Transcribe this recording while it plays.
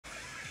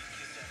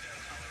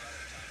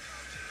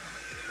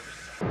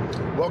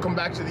Welcome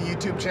back to the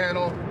YouTube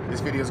channel. This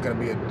video is gonna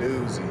be a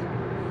doozy.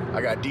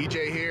 I got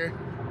DJ here.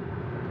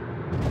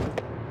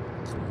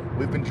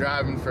 We've been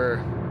driving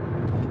for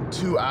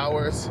 2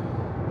 hours.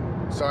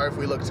 Sorry if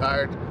we look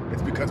tired.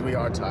 It's because we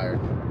are tired.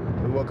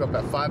 We woke up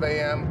at 5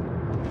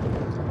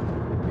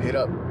 a.m. Hit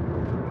up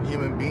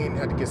Human Bean,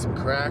 had to get some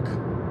crack.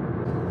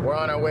 We're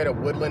on our way to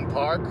Woodland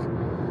Park.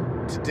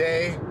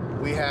 Today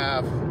we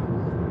have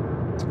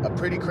a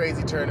pretty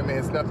crazy tournament.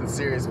 It's nothing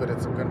serious, but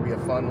it's gonna be a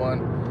fun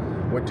one.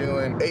 We're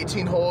doing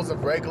 18 holes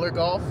of regular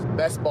golf,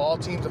 best ball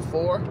teams of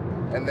 4,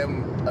 and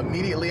then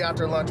immediately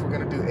after lunch we're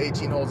gonna do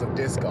 18 holes of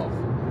disc golf,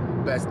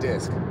 best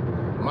disc.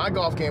 My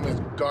golf game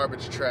is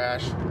garbage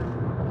trash.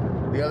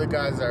 The other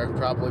guys are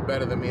probably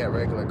better than me at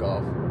regular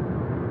golf.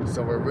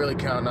 So we're really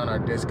counting on our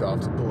disc golf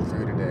to pull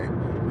through today.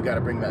 We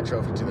gotta bring that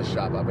trophy to the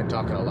shop. I've been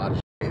talking a lot of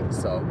shit,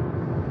 so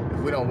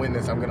if we don't win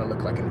this, I'm gonna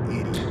look like an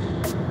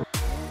idiot.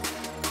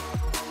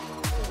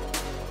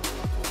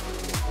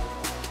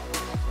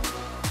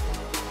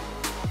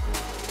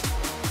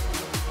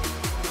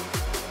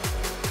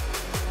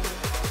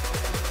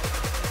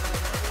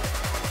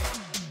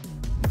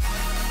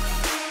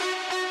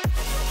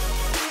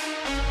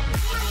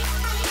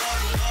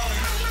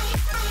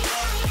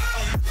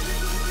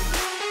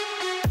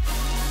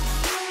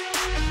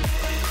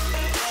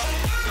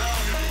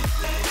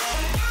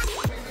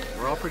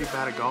 We're all pretty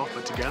bad at golf,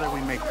 but together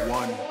we make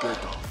one good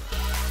golf.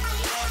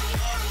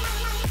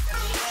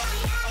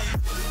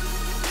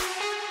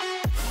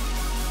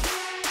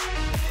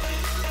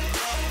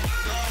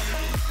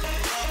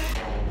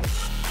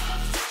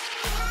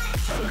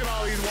 Look at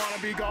all these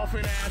wannabe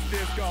golfing ass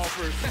disc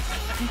golfers.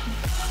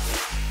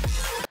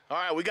 All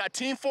right, we got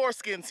Team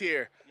Foreskins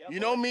here. Yep. You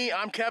know me,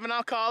 I'm Kevin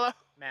Alcala.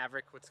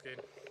 Maverick, what's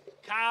good?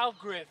 Kyle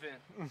Griffin.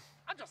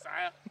 I'm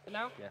Josiah.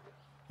 No? Yeah.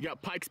 You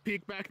got Pikes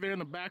Peak back there in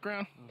the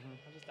background. Mm-hmm.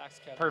 I just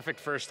asked Kevin. Perfect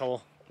first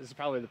hole. This is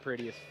probably the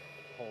prettiest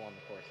hole on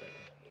the course, I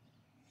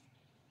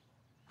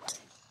think.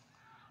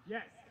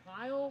 Yes,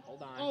 Kyle.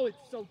 Hold on. Oh, it's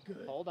so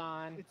good. Hold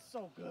on. It's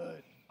so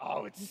good.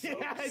 Oh, it's so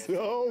Yeah, good. it's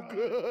So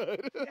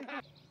good.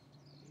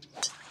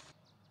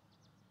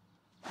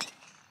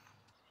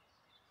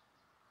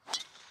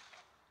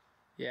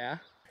 Yeah.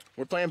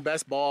 We're playing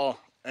best ball,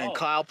 and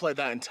Kyle played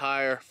that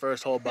entire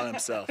first hole by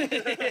himself.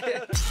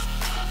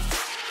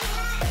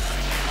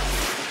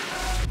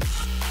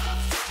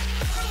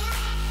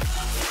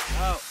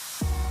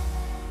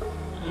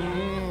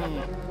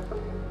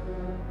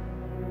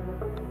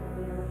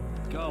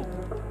 Go.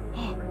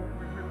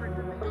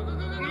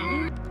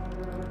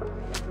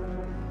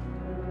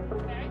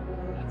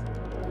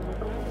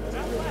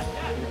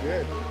 You're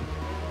good.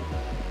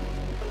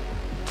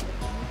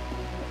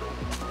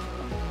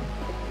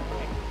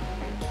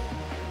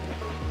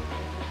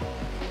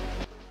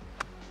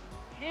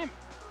 Damn it.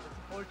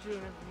 I support you in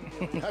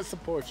everything you do. I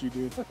support you,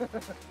 dude.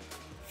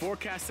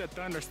 Forecast said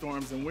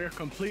thunderstorms, and we're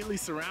completely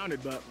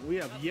surrounded, but we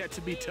have yet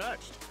to be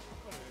touched.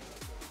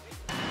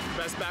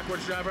 Best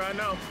backwards driver I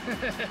know.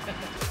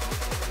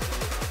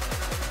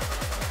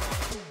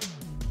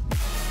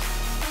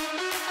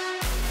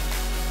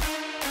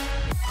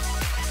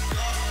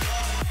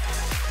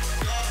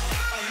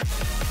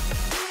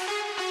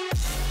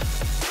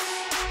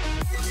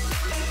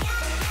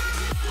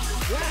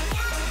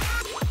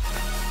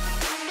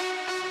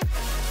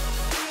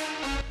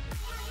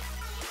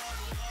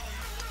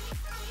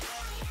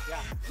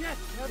 Yes,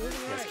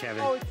 Yes,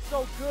 Kevin. Oh, it's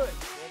so good.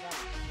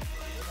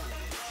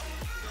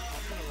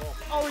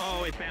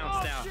 Oh, it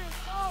bounced out. Shit.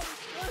 Oh,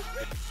 it's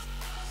good.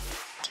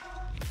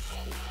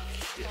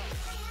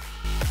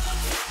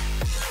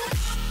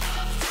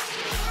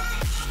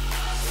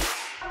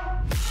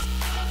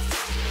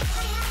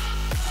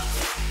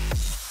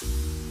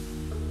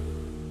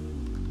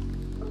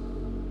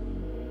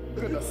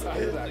 Look at the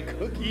size of that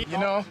cookie. You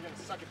know,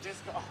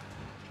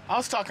 I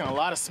was talking a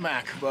lot of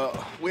smack,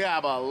 but we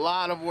have a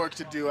lot of work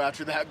to do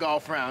after that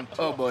golf round.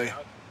 Oh boy.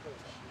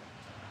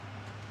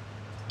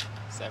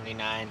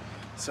 79.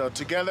 So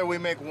together we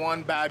make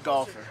one bad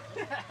golfer.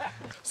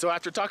 So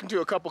after talking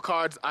to a couple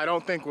cards, I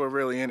don't think we're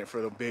really in it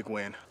for the big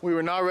win. We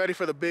were not ready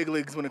for the big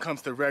leagues when it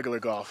comes to regular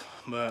golf,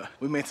 but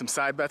we made some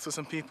side bets with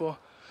some people.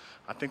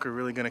 I think we're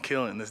really gonna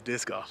kill it in this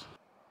disc golf.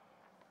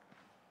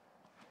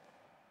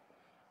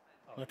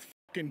 Let's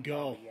fucking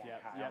go.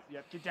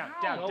 Yep. Get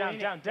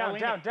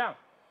down.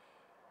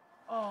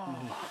 Oh.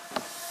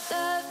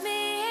 Love me,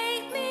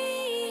 hate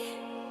me.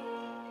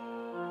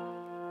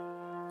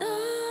 No.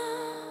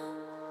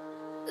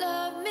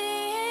 Love me,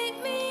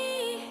 hate me.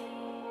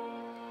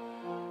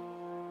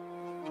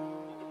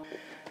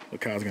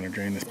 Look, Kyle's gonna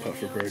drain this putt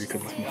for birdie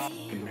because it's my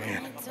fucking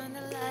man. Turn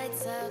the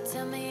lights out,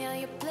 tell me how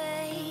you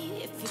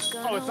play. If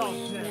you're gonna it's all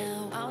win set.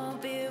 now, I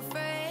won't be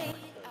afraid.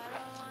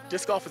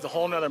 Disc golf is a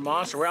whole nother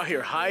monster. We're out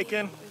here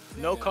hiking,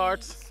 no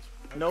carts,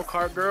 no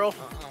cart girl,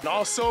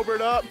 all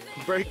sobered up,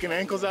 breaking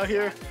ankles out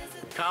here.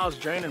 Kyle's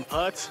draining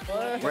putts.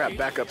 We're at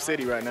Backup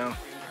City right now.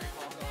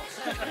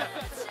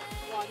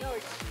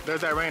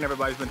 There's that rain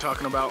everybody's been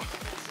talking about.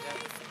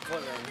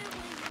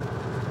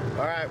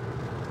 All right,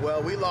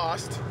 well, we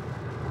lost.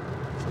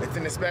 It's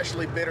an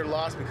especially bitter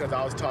loss because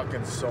I was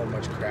talking so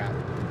much crap.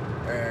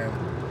 And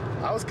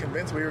I was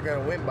convinced we were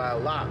gonna win by a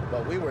lot,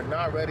 but we were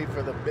not ready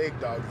for the big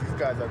dogs. These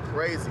guys are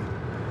crazy.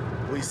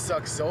 We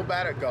suck so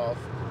bad at golf.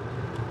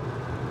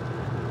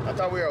 I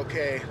thought we were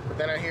okay, but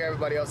then I hear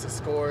everybody else's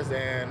scores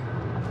and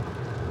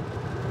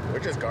we're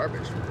just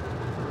garbage.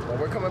 But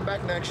we're coming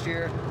back next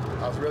year.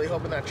 I was really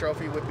hoping that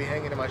trophy would be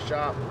hanging in my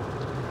shop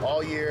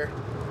all year.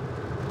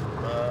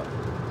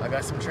 I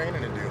got some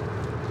training to do.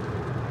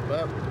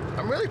 But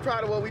I'm really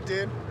proud of what we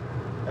did,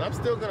 and I'm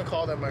still gonna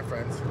call them my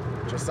friends.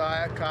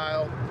 Josiah,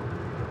 Kyle,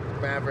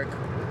 Maverick.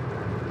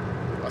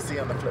 I'll see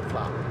you on the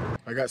flip-flop.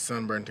 I got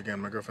sunburnt again.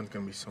 My girlfriend's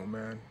gonna be so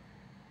mad.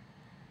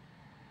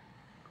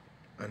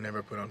 I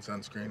never put on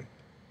sunscreen.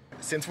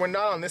 Since we're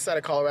not on this side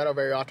of Colorado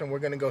very often, we're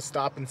gonna go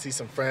stop and see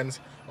some friends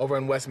over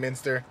in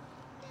Westminster.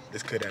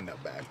 This could end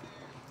up bad.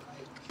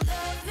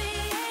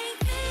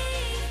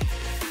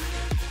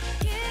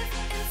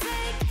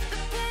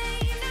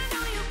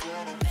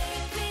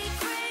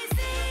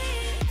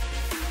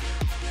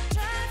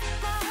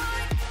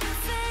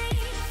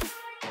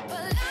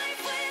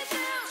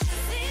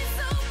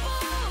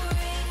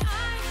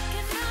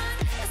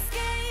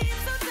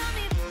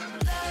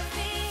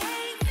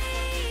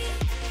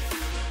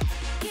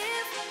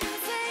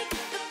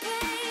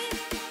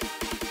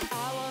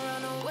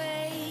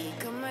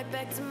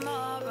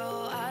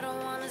 Tomorrow, I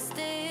don't wanna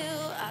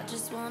steal, I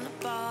just wanna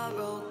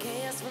borrow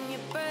chaos from your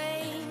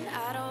brain.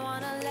 I don't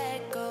wanna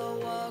let go,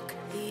 walk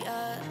the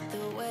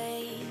other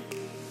way.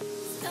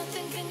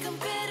 Nothing can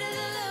compare to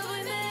the love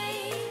we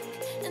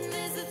make, and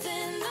there's a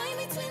thin line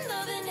between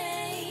love and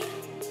hate.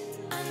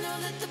 I know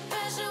that the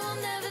pressure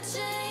will never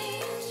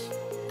change.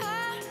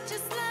 I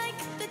just like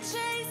the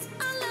chase.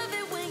 I love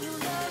it when you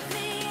love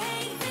me,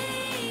 hate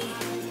me.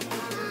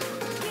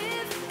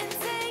 Give and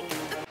take.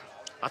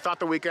 I thought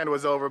the weekend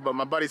was over, but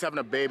my buddy's having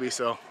a baby,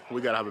 so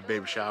we gotta have a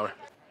baby shower.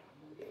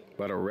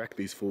 About to wreck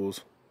these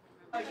fools.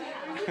 I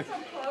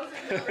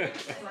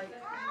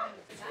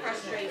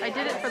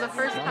did it for the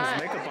first time.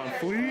 Makeup on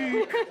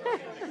fleek.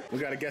 We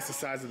gotta guess the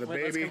size of the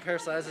Let's baby, compare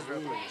sizes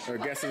real quick. or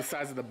guess the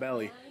size of the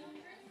belly.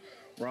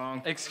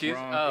 Wrong. Excuse-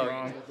 Wrong. oh.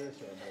 Wrong.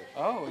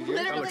 Oh, you're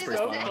That looks pretty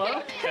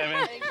small.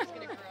 Kevin,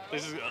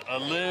 this is a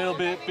little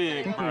bit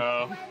big,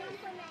 bro.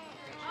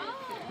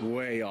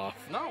 Way off.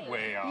 Not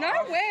way off.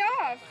 Not way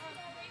off.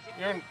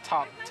 You're in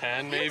top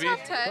 10, maybe.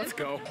 Top 10. Let's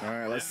go. All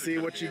right, let's see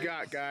what you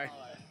got, guy.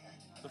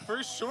 The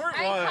first short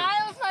Hey, one.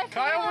 Kyle's my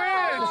Kyle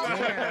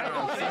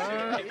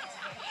favorite. wins.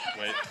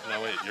 Wait,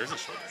 no, wait. Yours is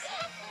shorter.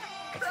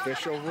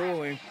 Official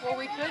ruling. Well,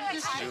 we could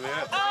just. Do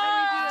that.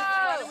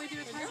 Why don't we do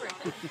a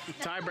tiebreaker?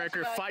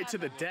 Tiebreaker, fight to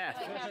the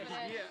death.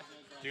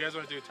 You guys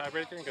want to do a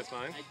tiebreaker and guess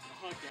mine?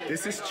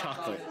 This is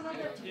chocolate.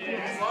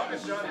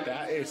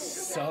 That is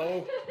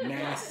so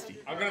nasty.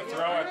 I'm gonna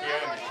throw at the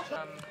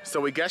end. So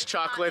we guessed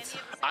chocolates.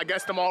 I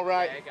guessed them all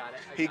right. I got it.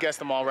 He guessed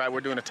them all right.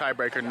 We're doing a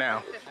tiebreaker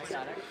now. I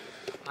got it.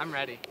 I'm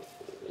ready.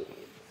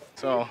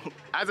 So,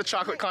 as a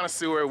chocolate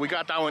connoisseur, we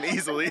got that one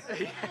easily.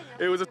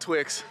 It was a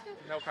Twix.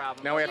 No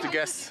problem. Now we have to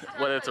guess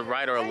whether it's a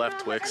right or a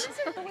left Twix.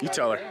 You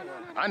tell her.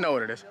 I know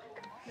what it is.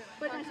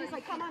 But then she's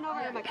like, come on over.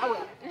 I'm like,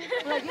 oh,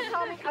 wait. Like, you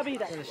tell me, I'll be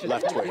there.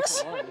 Left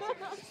Twix.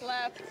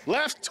 Left.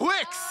 Left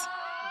Twix!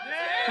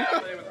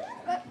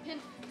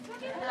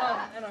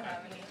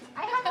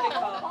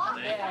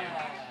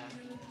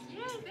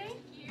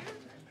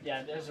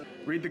 Yeah, there's a...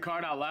 Read the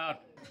card out loud.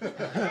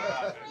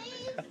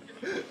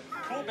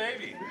 Cool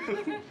baby.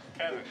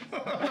 Kevin.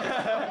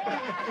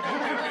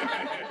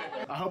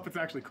 I hope it's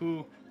actually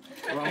cool.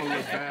 It won't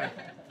look bad.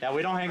 Yeah,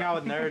 we don't hang out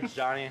with nerds,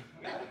 Johnny.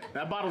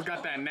 That bottle's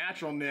got that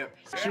natural nip.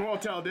 She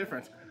won't tell the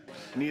difference.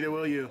 Neither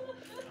will you.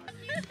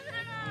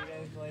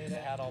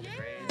 Had all the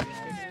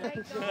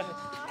crazy.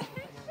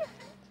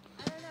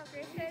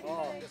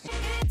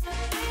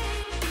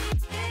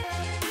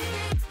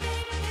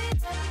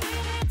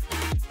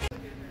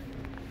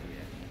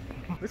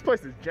 This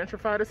place is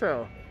gentrified as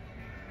hell.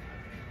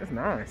 It's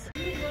nice.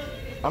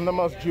 I'm the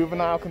most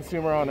juvenile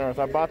consumer on earth.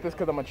 I bought this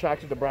because I'm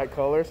attracted to bright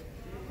colors.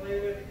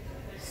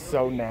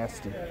 So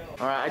nasty.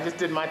 All right, I just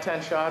did my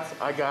 10 shots.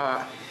 I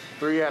got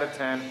 3 out of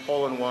 10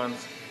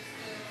 hole-in-ones.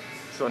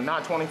 So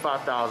not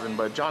 25,000,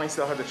 but Johnny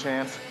still has a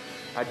chance.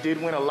 I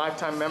did win a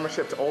lifetime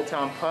membership to Old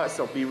Town Putt,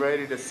 so be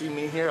ready to see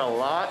me here a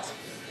lot.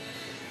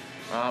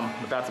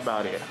 But that's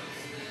about it.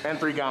 And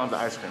 3 gallons of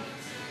ice cream.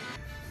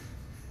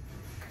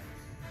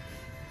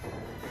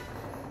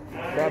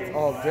 That's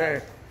all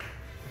day.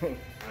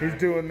 He's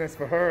doing this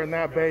for her and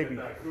that baby.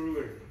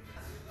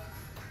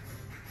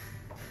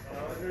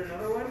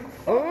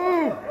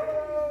 Oh!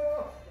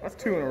 That's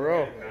 2 in a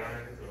row.